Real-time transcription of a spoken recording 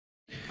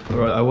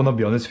Alright, I wanna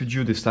be honest with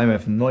you, this time I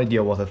have no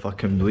idea what the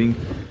fuck I'm doing.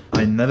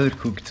 I never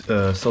cooked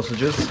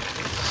sausages,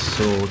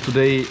 so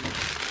today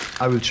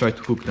I will try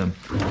to cook them.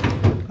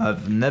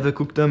 I've never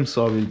cooked them,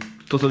 so I will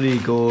totally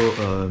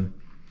go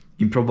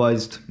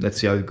improvised. Let's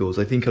see how it goes.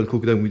 I think I'll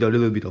cook them with a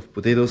little bit of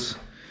potatoes,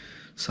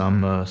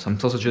 some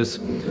sausages.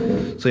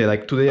 So yeah,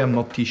 like today I'm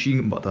not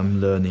teaching, but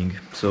I'm learning.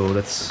 So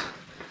let's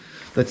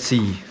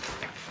see.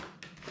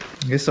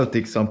 I guess I'll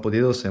take some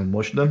potatoes and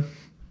wash them.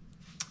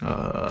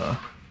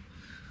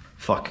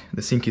 Fuck,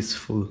 the sink is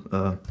full.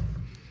 I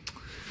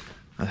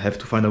have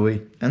to find a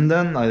way. And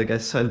then I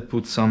guess I'll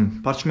put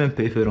some parchment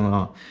paper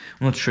on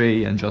a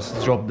tray and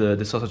just drop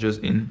the sausages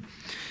in.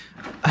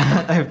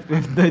 I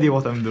have no idea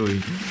what I'm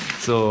doing.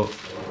 So,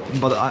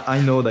 but I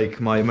know like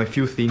my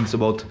few things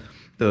about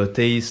the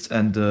taste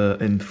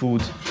and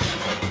food.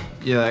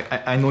 Yeah,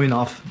 I know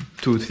enough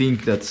to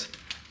think that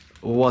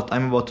what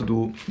I'm about to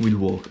do will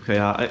work. Okay,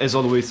 as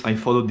always, I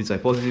followed this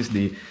hypothesis,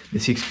 the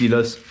 6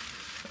 pillars.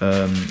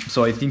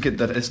 So I think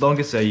that as long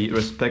as I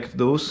respect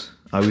those,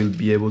 I will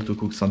be able to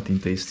cook something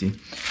tasty.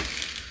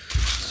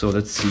 So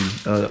let's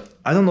see.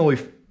 I don't know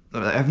if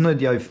I have no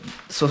idea if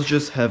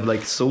sausages have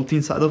like salt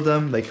inside of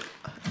them. Like,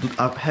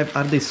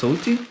 are they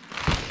salty?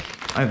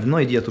 I have no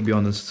idea, to be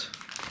honest.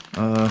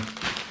 I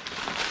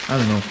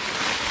don't know.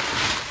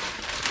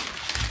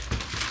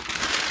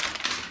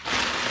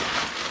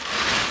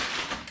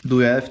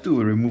 Do I have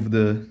to remove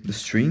the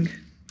string?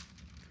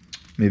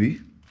 Maybe.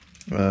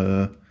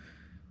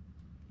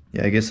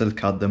 Yeah, I guess I'll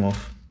cut them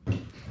off.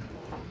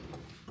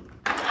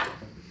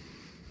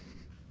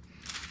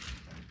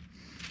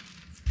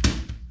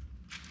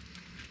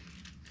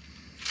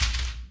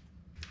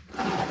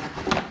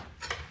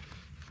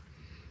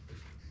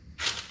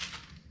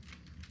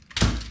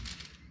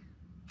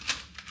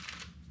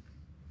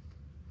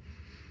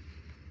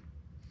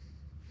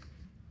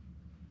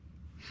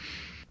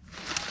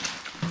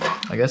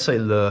 I guess I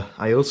will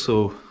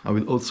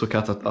also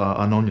cut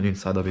an onion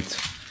inside of it,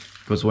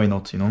 because why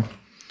not, you know?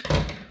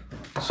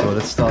 So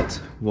let's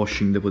start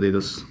washing the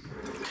potatoes.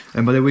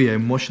 And by the way,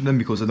 I'm washing them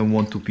because I don't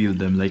want to peel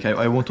them. Like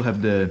I want to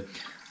have the,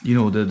 you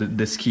know,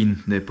 the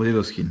skin, the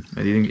potato skin.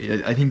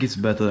 I think it's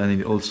better, and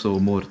it's also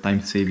more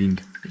time saving.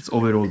 It's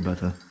overall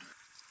better.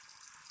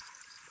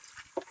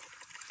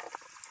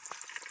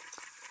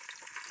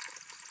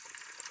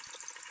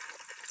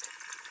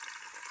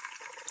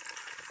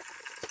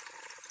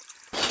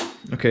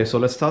 Okay, so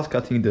let's start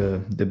cutting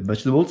the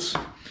vegetables.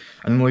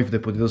 I don't know if the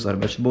potatoes are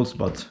vegetables,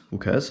 but who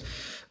cares?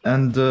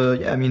 And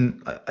yeah, I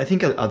mean, I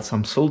think I'll add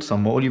some salt,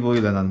 some olive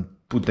oil, and I'll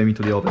put them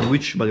into the oven,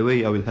 which, by the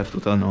way, I will have to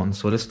turn on.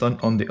 So let's turn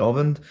on the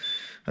oven.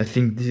 I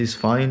think this is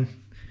fine.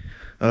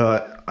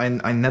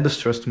 I never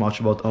stress too much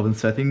about oven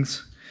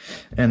settings.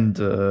 And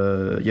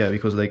yeah,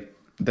 because like,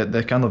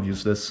 they're kind of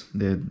useless.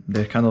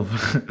 They're kind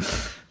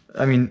of...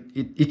 I mean,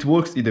 it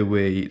works either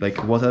way.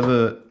 Like,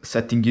 whatever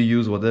setting you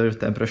use, whatever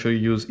temperature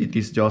you use, it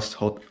is just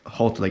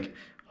hot, like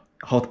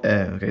hot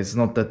air. Okay, it's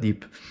not that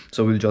deep.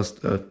 So we'll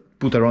just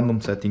put a random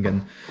setting,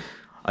 and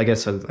I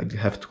guess I'll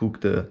have to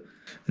cook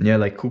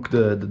cook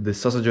the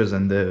sausages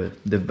and the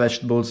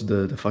vegetables,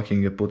 the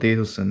fucking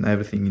potatoes and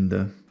everything in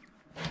the...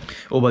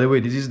 Oh, by the way,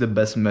 this is the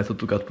best method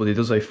to cut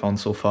potatoes I found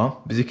so far.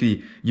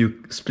 Basically,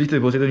 you split the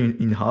potato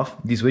in half.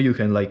 This way you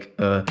can like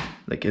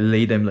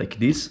lay them like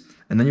this,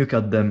 and then you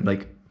cut them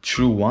like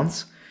through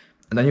once,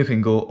 and then you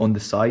can go on the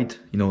side,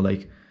 you know,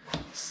 like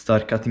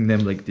start cutting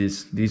them like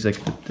this. This is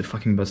like the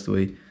fucking best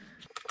way.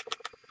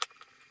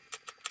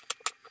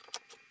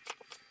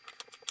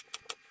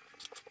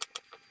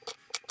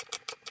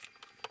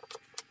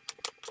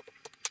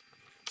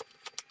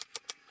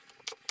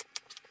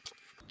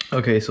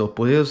 Okay, so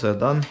potatoes are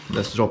done.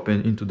 Let's drop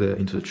into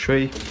the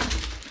tray.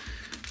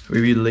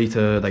 We will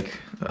later like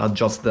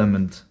adjust them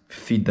and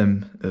feed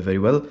them very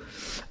well.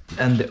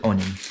 And the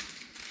onion.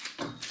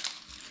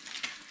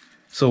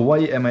 So why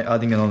am I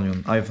adding an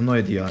onion? I have no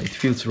idea. It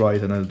feels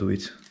right and I'll do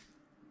it.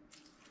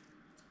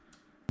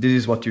 This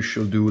is what you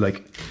should do,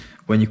 like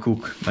when you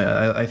cook.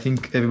 I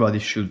think everybody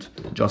should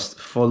just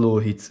follow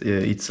its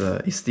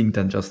instinct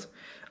and just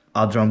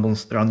add random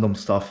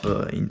stuff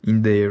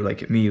in their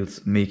like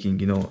meals making,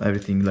 you know,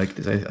 everything like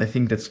this. I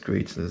think that's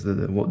great. That's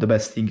the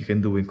best thing you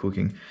can do in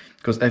cooking,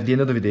 because at the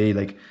end of the day,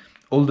 like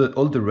all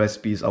the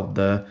recipes out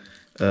there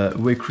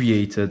were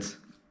created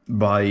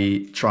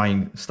by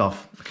trying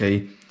stuff.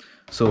 Okay,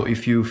 so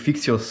if you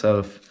fix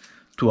yourself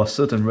to a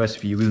certain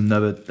recipe, you will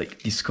never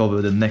like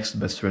discover the next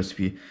best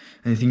recipe.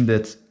 And I think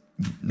that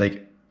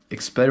like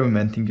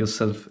experimenting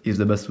yourself is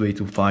the best way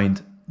to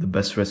find the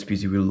best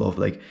recipes you will love.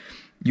 Like,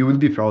 you will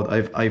be proud.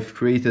 I've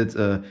created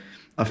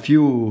a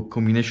few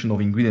combination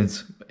of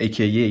ingredients,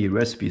 aka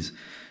recipes,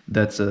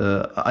 that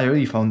I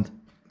really found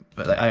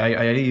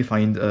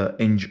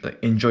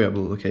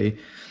enjoyable. Okay,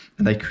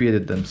 and I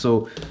created them.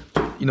 So,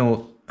 you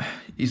know,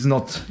 it's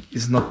not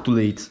too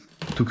late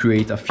to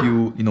create a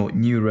few, you know,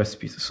 new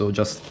recipes. So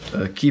just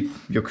keep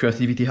your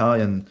creativity high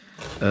and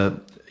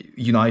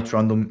unite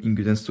random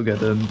ingredients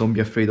together. Don't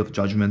be afraid of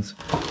judgments.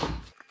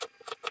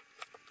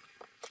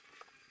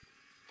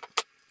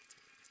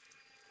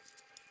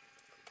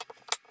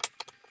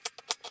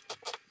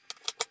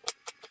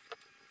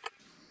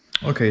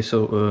 Okay,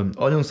 so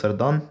onions are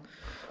done.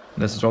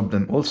 Let's drop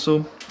them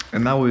also.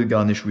 And now we'll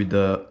garnish with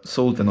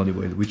salt and olive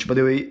oil, which by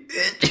the way,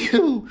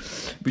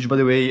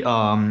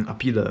 a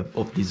pillar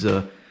of these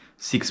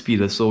 6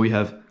 pillars. So we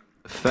have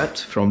fat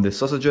from the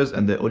sausages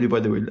and the olive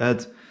oil I will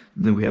add.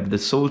 Then we have the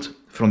salt.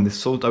 From the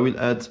salt I will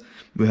add.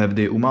 We have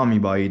the umami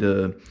by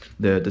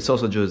the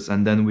sausages,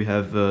 and then we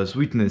have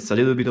sweetness, a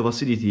little bit of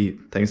acidity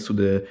thanks to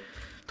the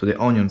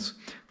onions.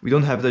 We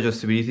don't have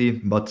digestibility,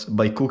 but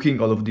by cooking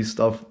all of this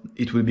stuff,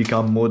 it will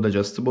become more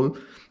digestible.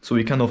 So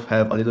we kind of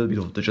have a little bit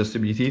of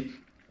digestibility.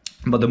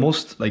 But the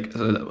most like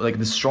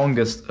the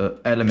strongest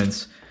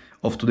elements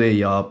of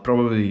today are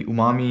probably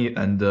umami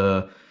and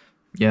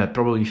yeah,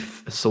 probably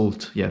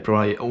salt. Yeah,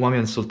 probably umami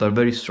and salt are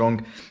very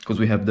strong because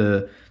we have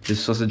the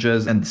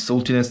sausages and the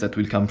saltiness that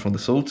will come from the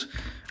salt.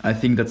 I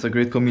think that's a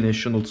great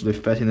combination. Also the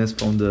fattiness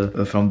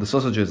from the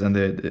sausages and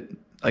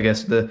I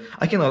guess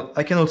I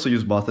can also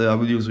use butter. I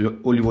will use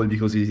olive oil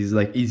because it is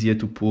like easier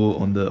to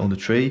pour on the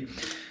tray,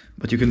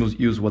 but you can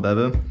use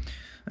whatever.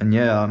 And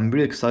yeah, I'm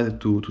really excited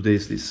to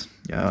taste this.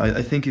 Yeah,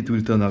 I think it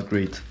will turn out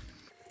great.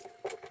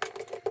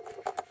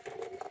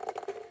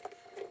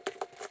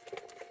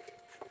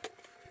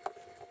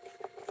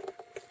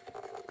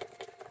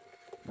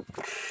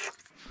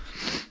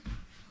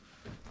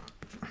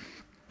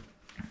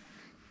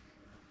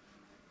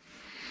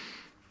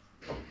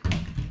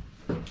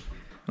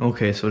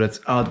 Okay, so let's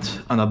add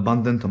an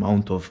abundant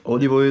amount of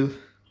olive oil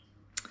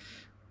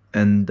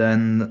and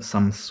then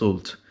some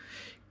salt.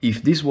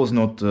 If this was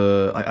not,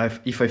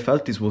 if I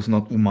felt this was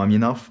not umami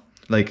enough,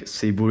 like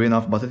savory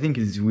enough, but I think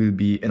it will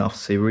be enough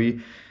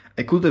savory,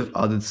 I could have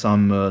added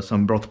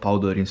some broth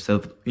powder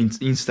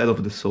instead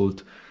of the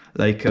salt.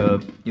 Like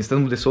instead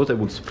of the salt, I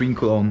would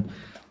sprinkle on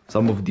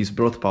some of this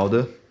broth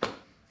powder.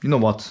 You know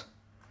what?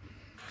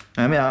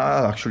 I mean,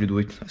 I'll actually do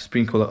it. I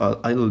sprinkle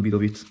a little bit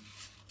of it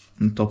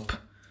on top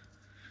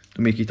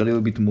to make it a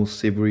little bit more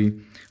savory.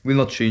 Will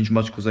not change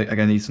much because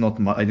again, it's not.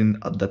 I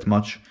didn't add that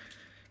much.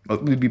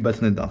 But it will be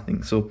better than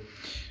nothing. So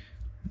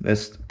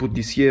let's put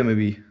this here.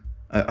 Maybe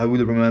I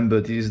will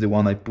remember this is the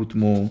one I put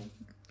more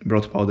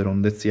broth powder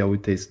on. Let's see how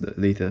it tastes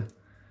later.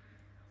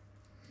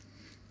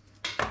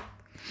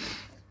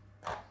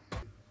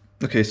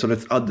 Okay, so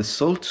let's add the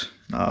salt,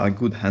 a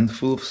good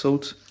handful of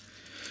salt.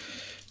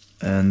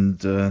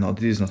 And no,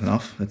 this is not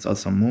enough. Let's add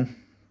some more.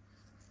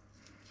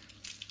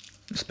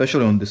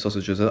 Especially on the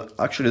sausages.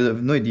 Actually, I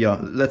have no idea.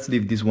 Let's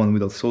leave this one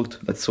without salt.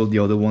 Let's salt the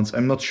other ones.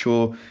 I'm not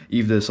sure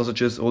if the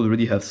sausages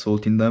already have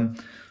salt in them.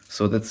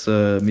 So that's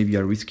maybe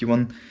a risky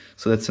one.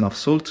 So that's enough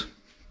salt.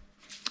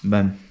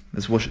 Bam.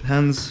 Let's wash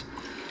hands.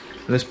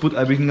 Let's put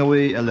everything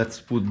away and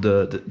let's put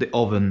the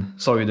oven,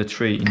 sorry, the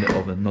tray in the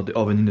oven, not the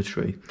oven in the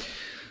tray.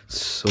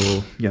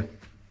 So yeah,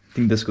 I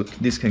think that's good.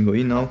 This can go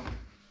in now.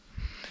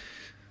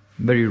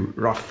 Very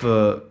rough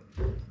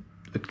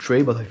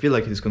tray, but I feel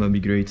like it's gonna be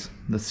great.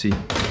 Let's see.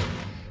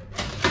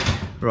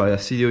 Right, I'll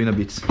see you in a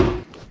bit.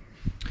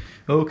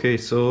 Okay,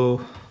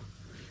 so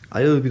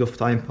a little bit of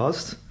time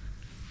passed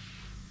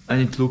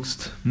and it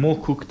looks more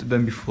cooked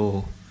than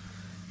before.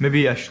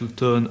 Maybe I should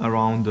turn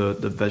around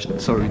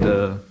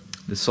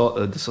the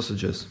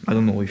sausages. I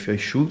don't know if I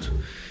should.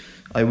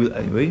 I will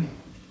anyway.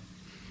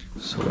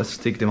 So let's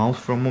take them out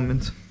for a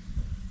moment.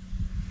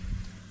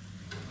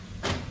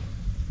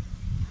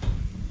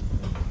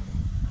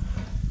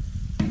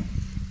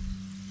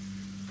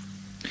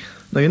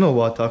 Now you know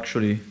what,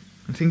 actually,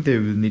 I think they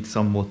will need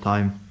some more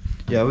time.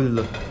 Yeah,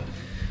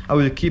 I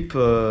will keep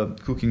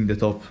cooking the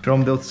top.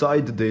 From the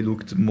outside they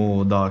looked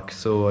more dark,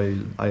 so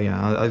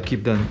I'll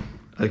keep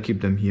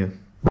them here.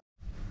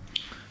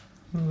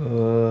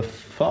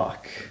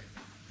 Fuck.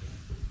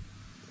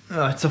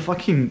 It's a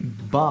fucking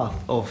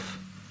bath of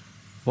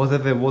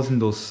whatever was in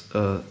those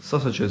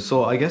sausages.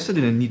 So I guess I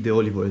didn't need the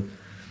olive oil.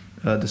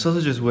 The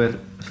sausages were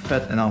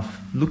fat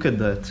enough. Look at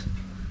that.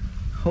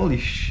 Holy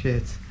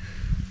shit.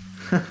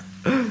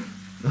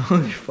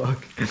 Holy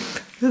fuck.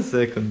 A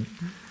second.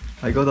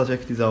 I gotta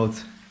check this out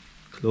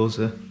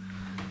closer.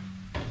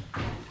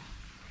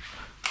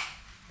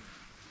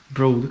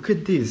 Bro, look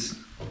at this.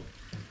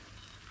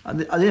 I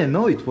didn't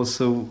know it was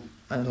so,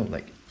 I don't know,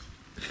 like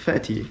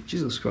fatty.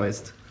 Jesus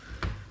Christ.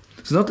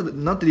 It's not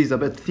that it's a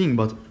bad thing,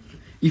 but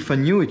if I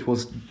knew it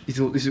was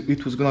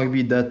gonna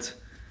be that,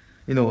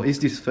 you know, is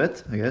this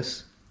fat? I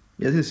guess.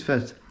 Yeah, this is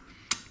fat.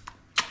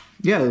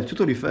 Yeah,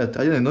 totally fat.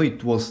 I didn't know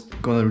it was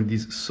gonna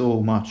release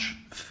so much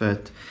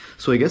fat.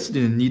 So I guess I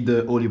didn't need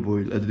the olive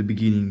oil at the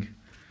beginning.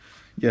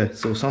 Yeah,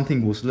 so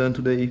something was learned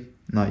today.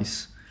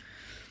 Nice.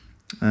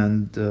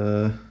 And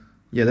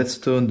yeah, let's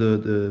turn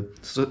the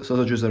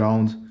sausages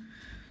around.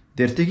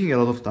 They're taking a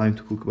lot of time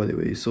to cook, by the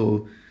way.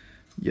 So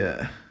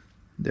yeah,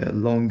 they're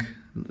long,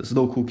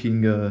 slow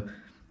cooking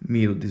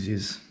meal this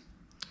is.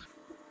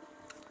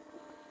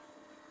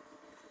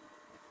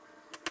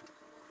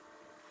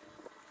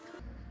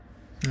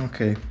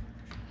 Okay,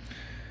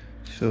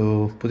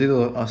 so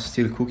potatoes are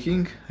still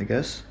cooking, I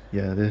guess.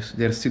 Yeah,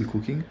 they're still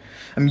cooking.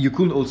 I mean, you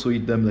could also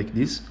eat them like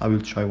this. I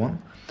will try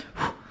one.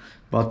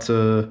 But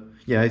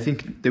yeah, I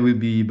think they will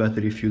be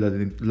better if you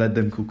let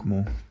them cook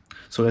more.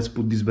 So let's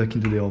put this back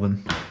into the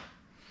oven.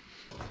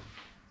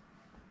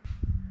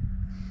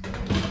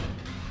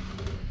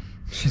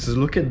 Jesus,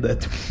 look at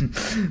that.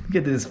 Look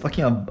at this,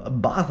 fucking a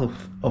bath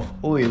of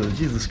oil.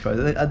 Jesus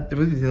Christ, I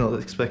really did not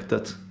expect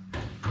that.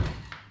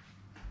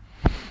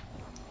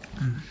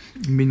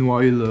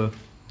 Meanwhile,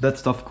 that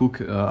stuff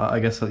cook, I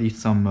guess I'll eat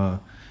some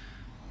of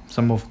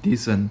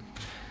this and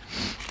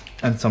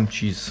some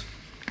cheese.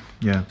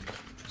 Yeah,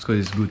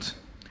 because it's good.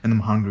 And I'm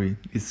hungry.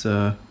 It's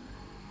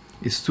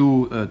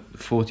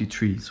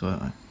 2:43,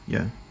 so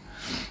yeah,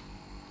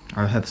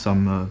 I'll have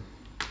some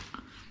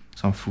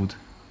food.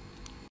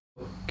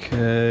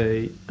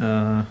 Okay,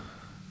 I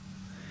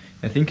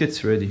think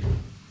it's ready.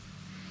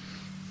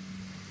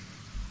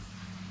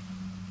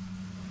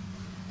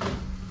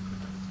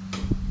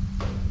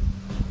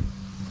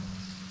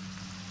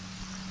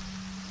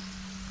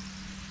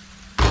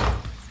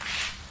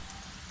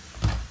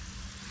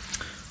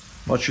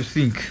 What you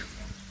think?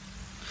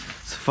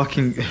 It's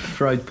fucking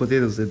fried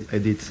potatoes that I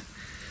did.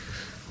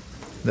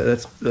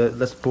 Let's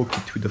poke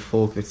it with the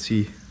fork. Let's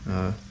see.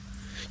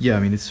 Yeah, I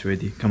mean it's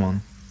ready. Come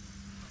on,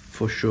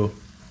 for sure.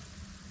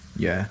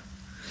 Yeah.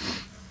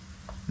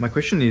 My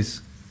question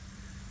is,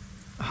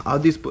 are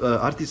these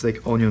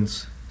like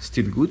onions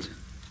still good?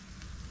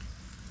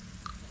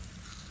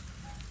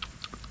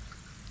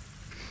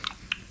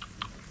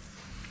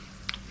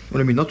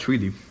 Well, I mean, not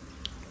really.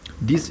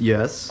 This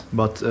yes,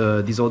 but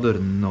this other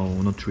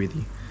no, not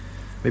really.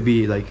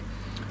 Maybe like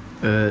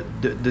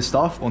the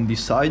stuff on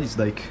this side is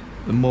like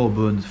more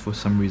burned for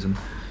some reason.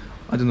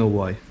 I don't know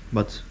why,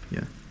 but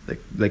yeah,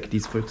 like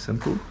this for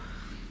example.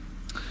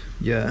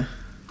 Yeah.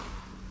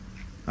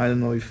 I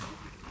don't know if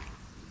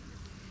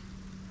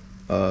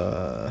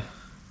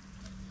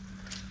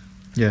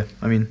yeah,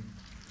 I mean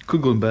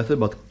could go better,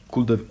 but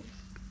could have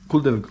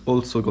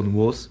also gone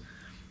worse.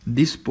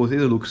 This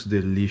potato looks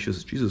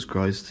delicious. Jesus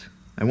Christ,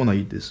 I wanna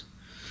eat this.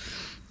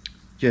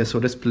 Yeah, so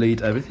let's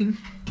plate everything.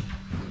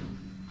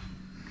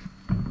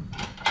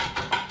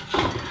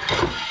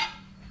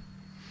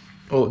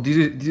 Oh, this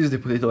is the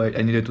potato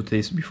I needed to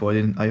taste before.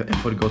 I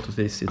forgot to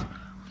taste it.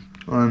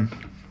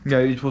 Yeah,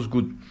 it was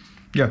good.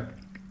 Yeah.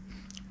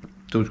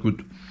 That was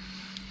good.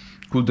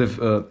 Could have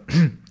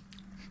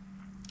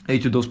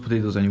ate those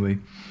potatoes anyway,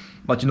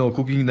 but you know,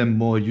 cooking them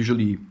more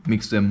usually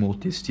makes them more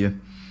tastier.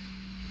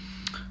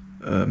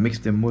 But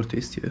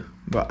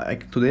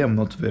today I'm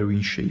not very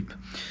in shape.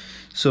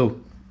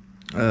 So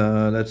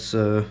let's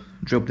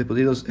drop the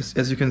potatoes.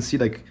 As you can see,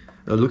 like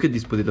look at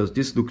these potatoes.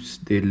 This looks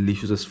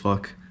delicious as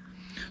fuck.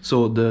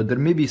 So there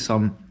may be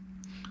some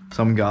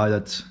guy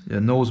that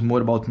knows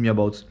more about me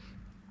about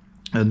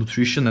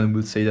nutrition and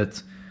will say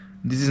that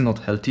this is not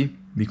healthy,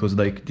 because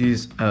like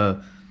this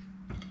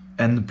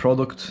end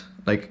product,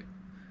 like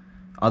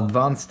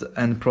advanced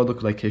end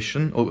product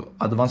glycation, or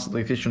advanced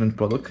glycation end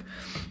product,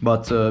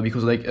 but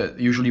because like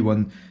usually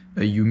when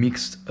you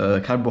mix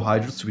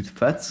carbohydrates with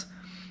fats,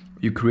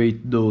 you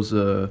create those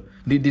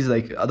these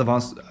like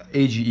advanced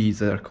AGEs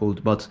that are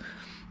called. But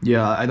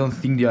yeah, I don't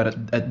think they are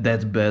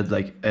that bad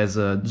like as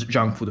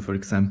junk food, for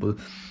example.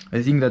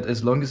 I think that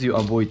as long as you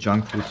avoid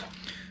junk food,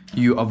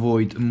 you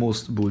avoid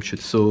most bullshit.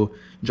 So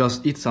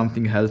just eat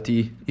something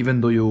healthy, even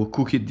though you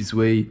cook it this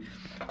way.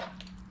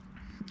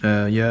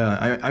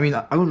 Yeah, I mean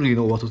I don't really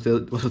know what to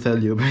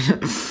tell you, but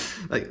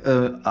like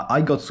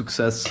I got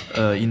success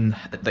in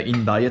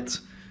diet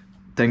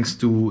thanks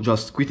to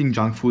just quitting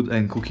junk food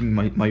and cooking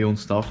my own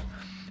stuff.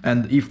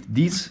 And if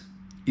this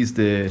is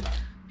the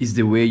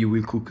way you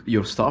will cook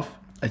your stuff,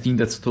 I think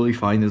that's totally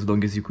fine as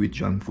long as you quit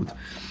junk food.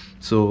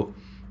 So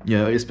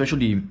yeah,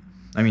 especially,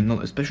 I mean,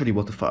 not especially,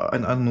 what the fuck, I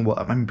don't know what,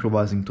 I'm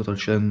improvising total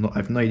shit, I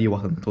have no idea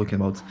what I'm talking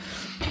about.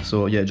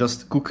 So yeah,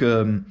 just cook,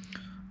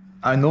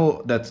 I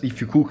know that if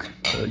you cook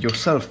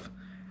yourself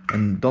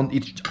and don't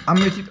eat,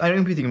 I'm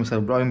repeating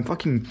myself, bro, I'm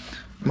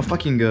a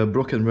fucking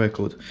broken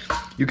record.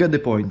 You get the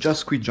point,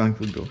 just quit junk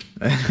food, bro.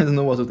 I don't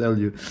know what to tell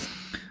you.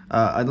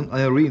 I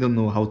really don't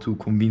know how to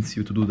convince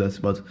you to do that,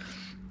 but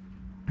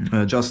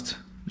just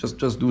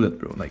do that,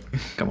 bro, like,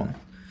 come on.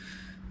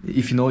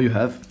 If you know you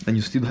have, and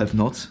you still have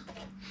not,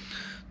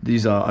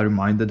 these are a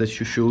reminder that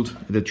you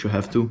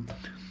have to.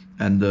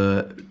 And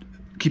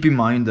keep in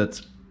mind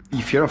that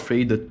if you're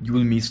afraid that you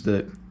will miss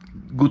the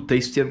good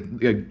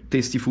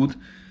tasty food,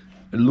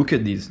 look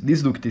at these.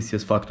 These look tasty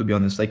as fuck, to be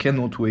honest. I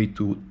cannot wait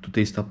to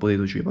taste a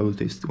potato chip. I will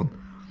taste one.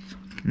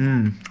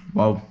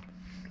 Wow.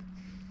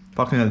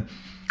 Fucking hell.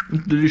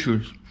 It's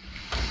delicious.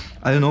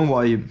 I don't know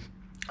why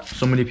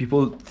so many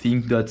people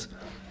think that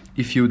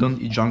if you don't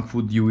eat junk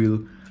food, you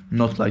will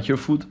not like your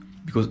food,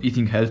 because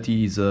eating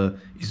healthy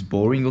is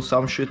boring or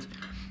some shit.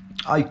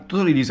 I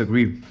totally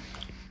disagree.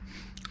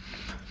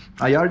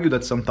 I argue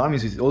that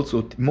sometimes it's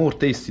also more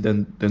tasty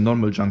than the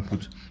normal junk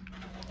food.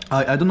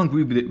 I don't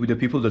agree with the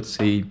people that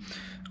say,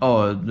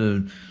 oh,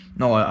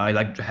 no, I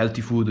like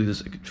healthy food.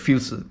 It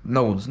feels,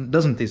 no, it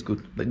doesn't taste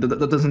good. Like,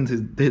 that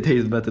doesn't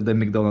taste better than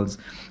McDonald's.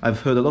 I've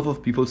heard a lot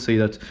of people say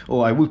that, oh,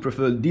 I would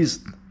prefer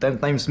this 10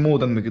 times more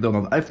than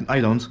McDonald's. I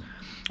don't.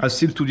 I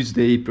still to this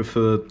day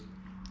prefer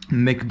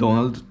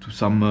McDonald's to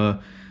some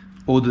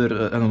other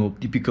I don't know,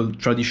 typical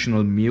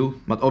traditional meal,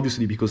 but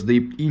obviously because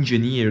they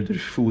engineer their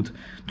food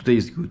to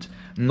taste good.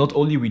 Not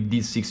only with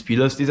these 6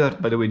 pillars, these are,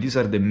 by the way, these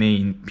are the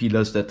main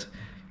pillars that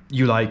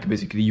you like,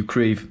 basically you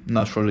crave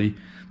naturally,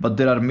 but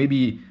there are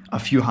maybe a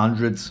few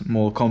hundreds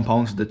more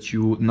compounds that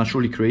you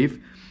naturally crave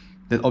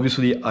that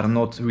obviously are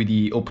not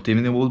really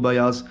obtainable by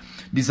us.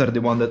 These are the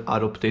ones that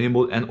are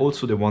obtainable and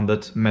also the ones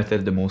that matter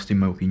the most in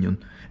my opinion,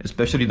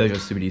 especially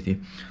digestibility.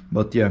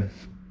 But yeah,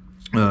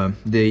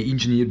 they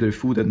engineer their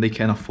food and they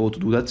can afford to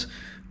do that.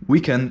 We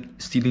can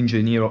still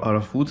engineer our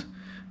food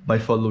by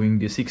following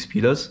the 6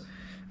 pillars.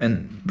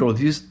 And bro,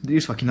 this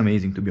is fucking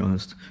amazing, to be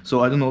honest. So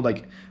I don't know,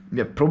 like,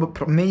 yeah,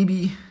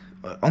 maybe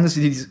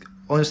honestly, this is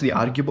honestly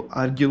arguable.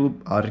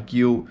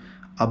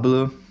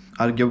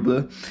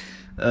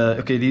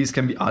 Okay, this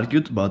can be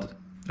argued, but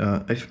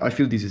I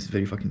feel this is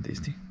very fucking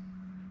tasty.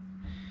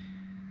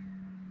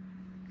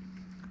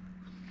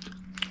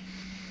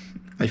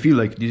 I feel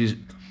like this is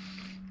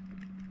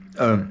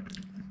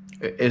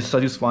as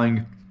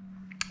satisfying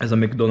as a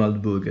McDonald's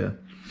burger.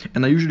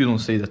 And I usually don't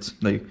say that.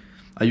 Like,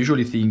 I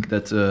usually think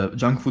that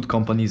junk food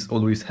companies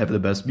always have the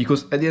best,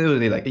 because at the end of the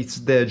day, like, it's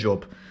their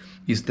job.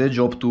 It's their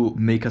job to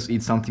make us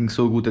eat something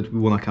so good that we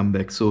wanna come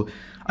back. So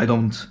I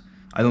don't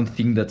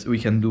think that we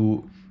can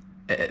do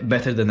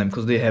better than them,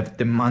 because they have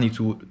the money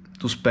to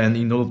spend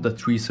in all of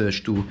that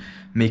research to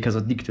make us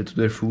addicted to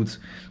their foods.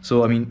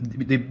 So I mean,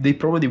 they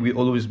probably will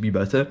always be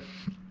better,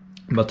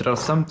 but there are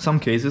some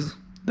cases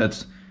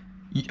that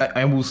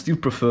I will still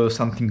prefer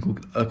something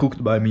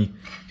cooked by me.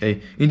 Okay,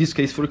 in this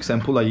case, for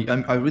example,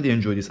 I really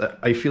enjoy this.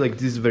 I feel like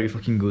this is very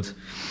fucking good.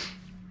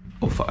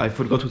 Oh, I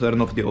forgot to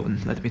turn off the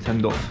oven. Let me turn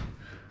it off.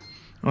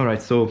 All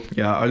right, so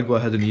yeah, I'll go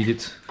ahead and eat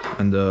it.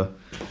 And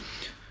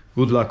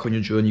good luck on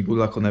your journey. Good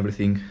luck on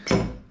everything.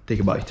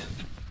 Take a bite.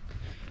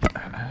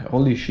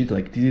 Holy shit!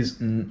 Like, this is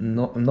I'm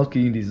not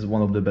kidding. This is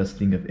one of the best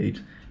things I've ate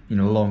in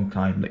a long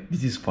time. Like,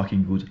 this is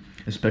fucking good,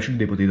 especially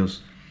the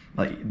potatoes.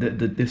 Like,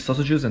 the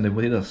sausages and the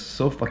potatoes are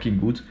so fucking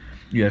good,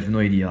 you have no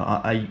idea.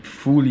 I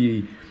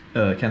fully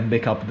can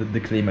back up the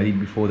claim I did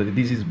before that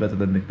this is better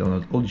than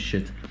McDonald's. Holy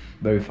shit,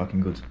 very fucking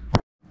good.